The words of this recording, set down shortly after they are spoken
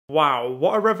Wow,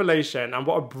 what a revelation and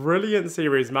what a brilliant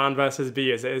series Man vs.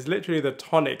 Bee is. It is literally the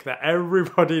tonic that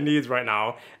everybody needs right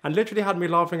now and literally had me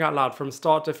laughing out loud from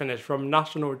start to finish, from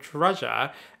national treasure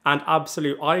and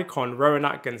absolute icon Rowan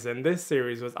Atkinson. This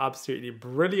series was absolutely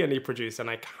brilliantly produced and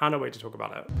I cannot wait to talk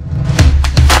about it.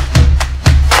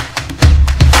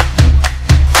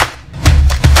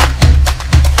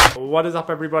 What is up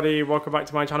everybody, welcome back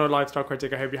to my channel Lifestyle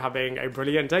Critic. I hope you're having a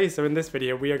brilliant day. So in this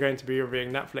video we are going to be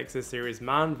reviewing Netflix's series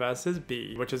Man vs.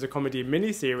 Bee, which is a comedy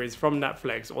mini-series from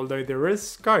Netflix, although there is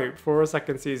scope for a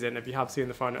second season if you have seen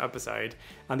the final episode.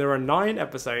 And there are 9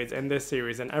 episodes in this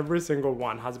series and every single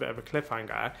one has a bit of a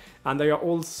cliffhanger and they are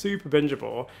all super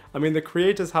bingeable. I mean, the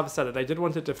creators have said that they did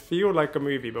want it to feel like a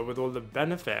movie but with all the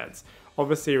benefits of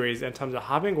a series in terms of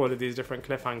having all of these different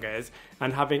cliffhangers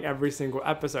and having every single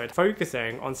episode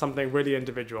focusing on something really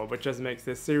individual, which just makes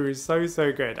this series so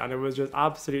good. And it was just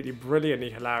absolutely brilliantly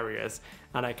hilarious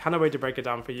and I cannot wait to break it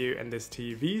down for you in this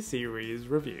TV series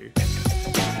review.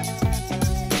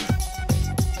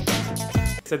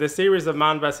 So the series of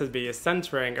Man vs. Bee is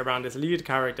centering around this lead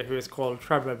character who is called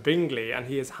Trevor Bingley, and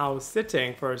he is house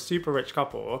sitting for a super rich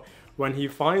couple when he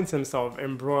finds himself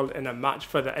embroiled in a match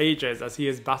for the ages as he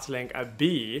is battling a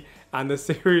bee. And the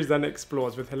series then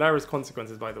explores, with hilarious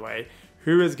consequences by the way,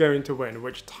 who is going to win,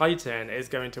 which titan is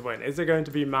going to win. Is it going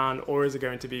to be man or is it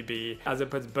going to be bee? As it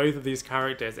puts both of these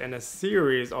characters in a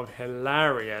series of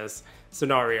hilarious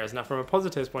scenarios. Now from a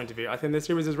positives point of view, I think this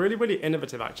series is really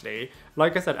innovative actually.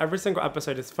 Like I said, every single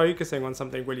episode is focusing on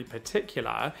something really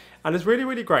particular and it's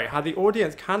really great how the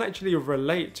audience can actually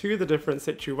relate to the different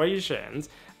situations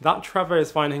that Trevor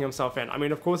is finding himself in. I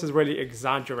mean, of course it's really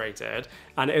exaggerated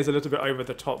and it is a little bit over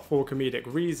the top for comedic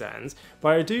reasons, but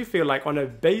I do feel like on a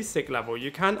basic level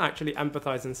you can actually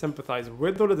empathize and sympathize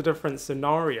with all of the different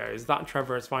scenarios that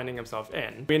Trevor is finding himself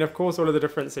in. I mean, of course all of the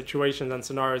different situations and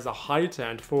scenarios are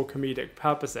heightened for comedic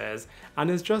purposes and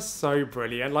it's just so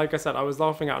brilliant. Like I said, I was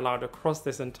laughing out loud across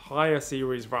this entire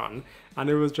series run and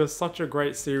it was just such a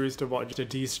great series to watch, to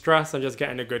de-stress and just get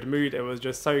in a good mood. It was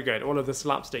just so good. All of the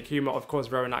slapstick humor, of course,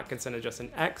 Rowan Atkinson is just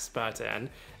an expert in,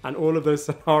 and all of those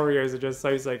scenarios are just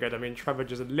so good. I mean, Trevor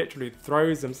just literally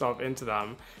throws himself into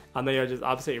them and they are just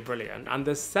absolutely brilliant. And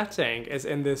the setting is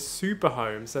in this super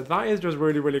home, so that is just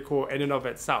really cool in and of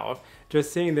itself.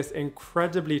 Just seeing this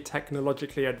incredibly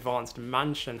technologically advanced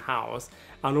mansion house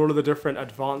and all of the different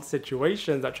advanced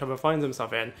situations that Trevor finds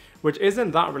himself in, which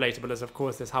isn't that relatable as of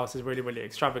course this house is really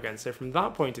extravagant. So from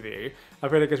that point of view, I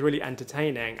feel like it's really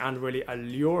entertaining and really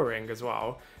alluring as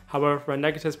well. However, from a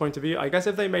negatives point of view, I guess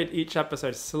if they made each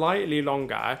episode slightly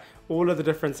longer, all of the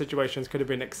different situations could have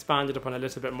been expanded upon a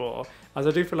little bit more, as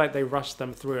I do feel like they rushed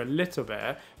them through a little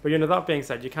bit. But you know, that being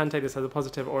said, you can take this as a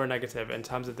positive or a negative in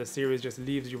terms of the series just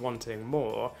leaves you wanting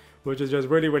more, which is just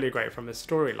really great from a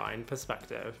storyline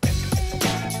perspective.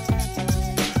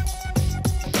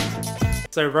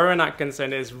 So Rowan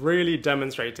Atkinson is really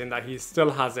demonstrating that he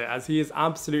still has it, as he is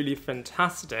absolutely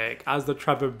fantastic as the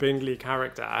Trevor Bingley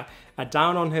character, a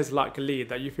down on his luck lead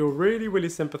that you feel really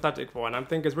sympathetic for. And I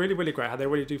think it's really great how they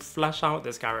really do flesh out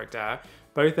this character,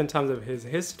 both in terms of his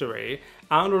history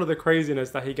and all of the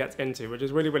craziness that he gets into, which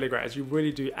is really great, as you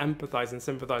really do empathize and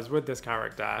sympathize with this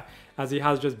character, as he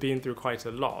has just been through quite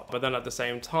a lot. But then at the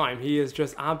same time, he is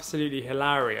just absolutely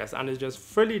hilarious and is just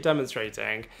fully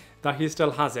demonstrating that he still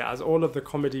has it, as all of the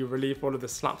comedy relief, all of the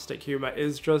slapstick humor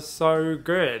is just so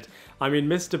good. I mean,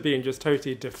 Mr. Bean just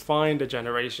totally defined a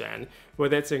generation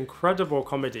with its incredible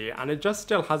comedy, and it just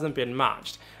still hasn't been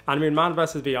matched. And I mean, Man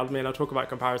vs. Bee, I'll talk about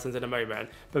comparisons in a moment,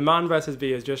 but Man vs.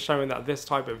 Bee is just showing that this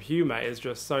type of humor is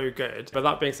just so good. But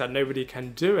that being said, nobody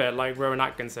can do it like Rowan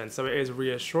Atkinson, so it is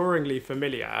reassuringly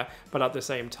familiar, but at the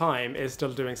same time is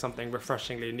still doing something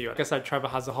refreshingly new. Like I said, Trevor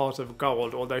has a heart of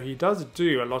gold, although he does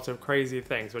do a lot of crazy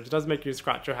things, which does make you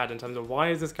scratch your head in terms of why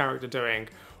is this character doing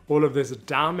all of this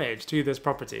damage to this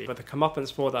property. But the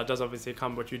comeuppance for that does obviously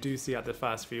come, which you do see at the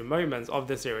first few moments of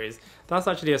the series. That's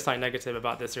actually a slight negative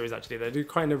about this series actually. They do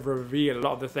kind of reveal a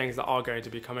lot of the things that are going to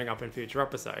be coming up in future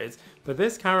episodes. But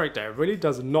this character really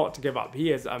does not give up.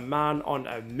 He is a man on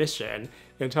a mission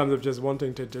in terms of just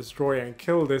wanting to destroy and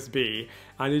kill this bee,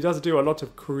 and he does do a lot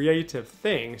of creative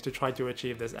things to try to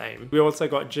achieve this aim. We also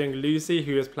got Jing Lusi,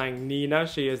 who is playing Nina.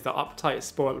 She is the uptight,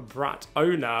 spoiled brat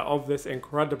owner of this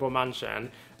incredible mansion,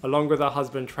 along with her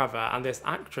husband Trevor and this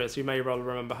actress, you may well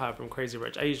remember her from Crazy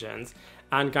Rich Asians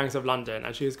and Gangs of London,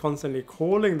 and she is constantly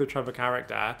calling the Trevor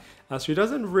character as she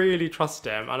doesn't really trust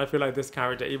him, and I feel like this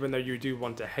character, even though you do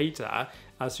want to hate her,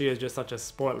 as she is just such a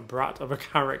spoiled brat of a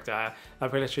character, I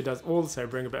feel like she does also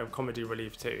bring a bit of comedy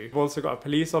relief too. We've also got a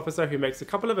police officer who makes a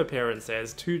couple of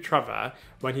appearances to Trevor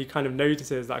when he kind of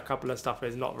notices that a couple of stuff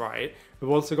is not right.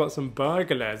 We've also got some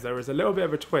burglars. There is a little bit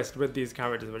of a twist with these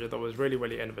characters, which I thought was really,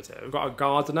 really innovative. We've got a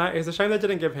gardener. It's a shame they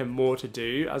didn't give him more to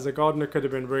do, as a gardener could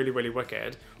have been really, really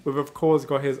wicked. We've of course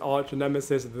got his arch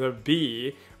nemesis, the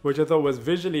bee, which I thought was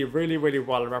visually really, really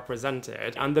well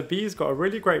represented. And the bee's got a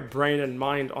really great brain and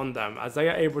mind on them, as they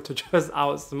are able to just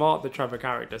outsmart the Trevor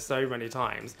character so many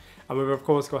times. And we've of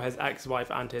course got his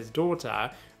ex-wife and his daughter,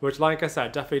 which, like I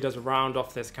said, definitely does round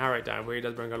off this character and really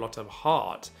does bring a lot of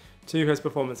heart to his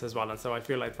performance as well. And so I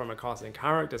feel like from a casting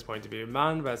character's point of view,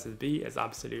 Man vs. Bee is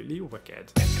absolutely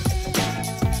wicked.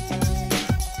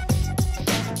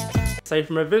 So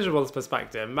from a visuals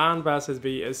perspective, Man vs.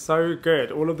 Bee is so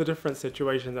good. All of the different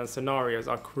situations and scenarios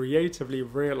are creatively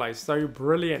realised so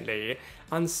brilliantly,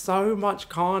 and so much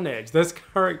carnage. This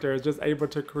character is just able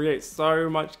to create so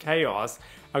much chaos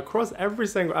across every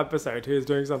single episode. He is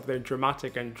doing something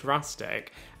dramatic and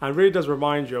drastic, and really does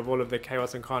remind you of all of the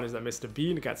chaos and carnage that Mr.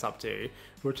 Bean gets up to,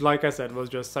 which, like I said, was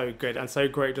just so good and so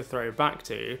great to throw back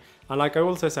to. And like I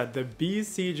also said, the bee's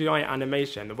CGI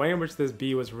animation, the way in which this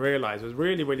bee was realised, was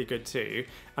really, really good too.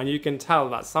 And you can tell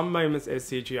that some moments is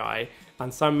CGI,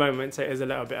 and some moments it is a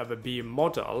little bit of a bee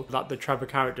model that the Trevor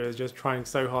character is just trying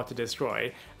so hard to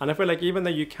destroy. And I feel like even though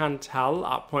you can tell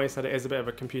at points that it is a bit of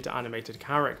a computer animated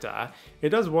character, it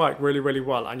does work really, really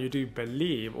well, and you do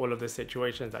believe all of the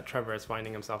situations that Trevor is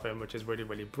finding himself in, which is really,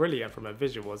 really brilliant from a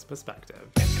visuals perspective.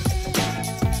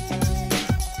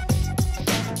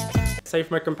 So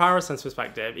from a comparisons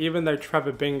perspective, even though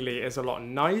Trevor Bingley is a lot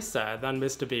nicer than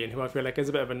Mr. Bean, who I feel like is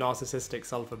a bit of a narcissistic,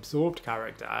 self-absorbed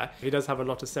character, he does have a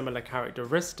lot of similar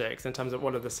characteristics in terms of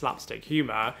all of the slapstick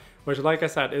humour, which, like I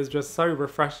said, is just so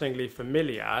refreshingly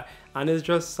familiar and is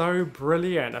just so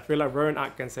brilliant. I feel like Rowan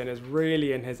Atkinson is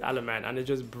really in his element and is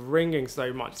just bringing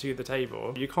so much to the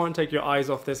table. You can't take your eyes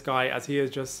off this guy, as he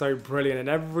is just so brilliant in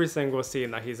every single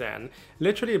scene that he's in.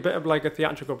 Literally a bit of like a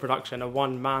theatrical production, a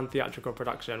one-man theatrical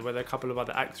production with a couple of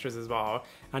other extras as well,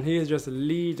 and he is just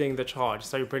leading the charge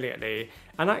so brilliantly.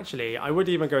 And actually, I would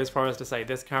even go as far as to say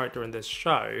this character in this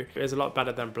show is a lot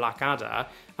better than Blackadder,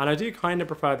 and I do kind of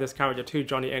prefer this character to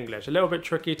Johnny English. A little bit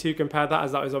tricky to compare that,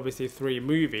 as that is obviously 3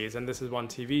 movies and this is 1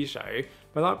 TV show.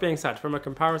 But that being said, from a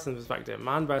comparison perspective,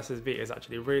 Man vs. Bee is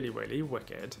actually really, really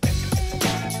wicked.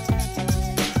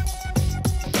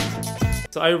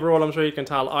 So overall, I'm sure you can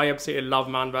tell, I absolutely love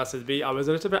Man vs. Bee. I was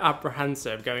a little bit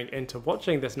apprehensive going into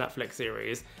watching this Netflix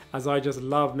series, as I just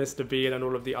love Mr. Bean and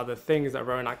all of the other things that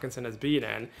Rowan Atkinson has been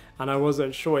in, and I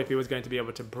wasn't sure if he was going to be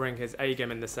able to bring his A-game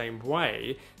in the same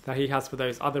way that he has for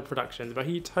those other productions, but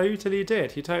he totally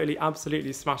did. He totally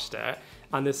absolutely smashed it,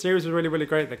 and the series was really, really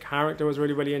great. The character was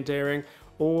really, really endearing.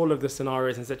 All of the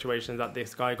scenarios and situations that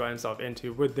this guy got himself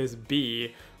into with this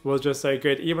bee was just so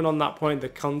good. Even on that point, the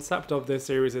concept of this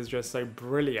series is just so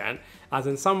brilliant, as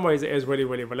in some ways it is really,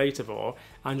 really relatable,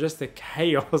 and just the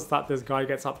chaos that this guy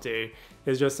gets up to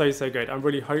is just so, so good. I'm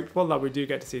really hopeful that we do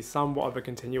get to see somewhat of a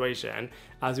continuation,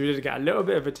 as we did get a little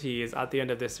bit of a tease at the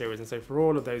end of this series. And so for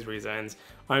all of those reasons,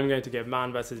 I'm going to give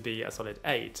Man vs. Bee a solid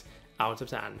 8 out of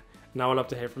 10. Now I'd love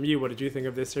to hear from you. What did you think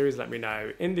of this series? Let me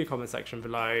know in the comment section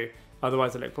below.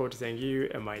 Otherwise, I look forward to seeing you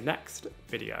in my next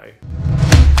video.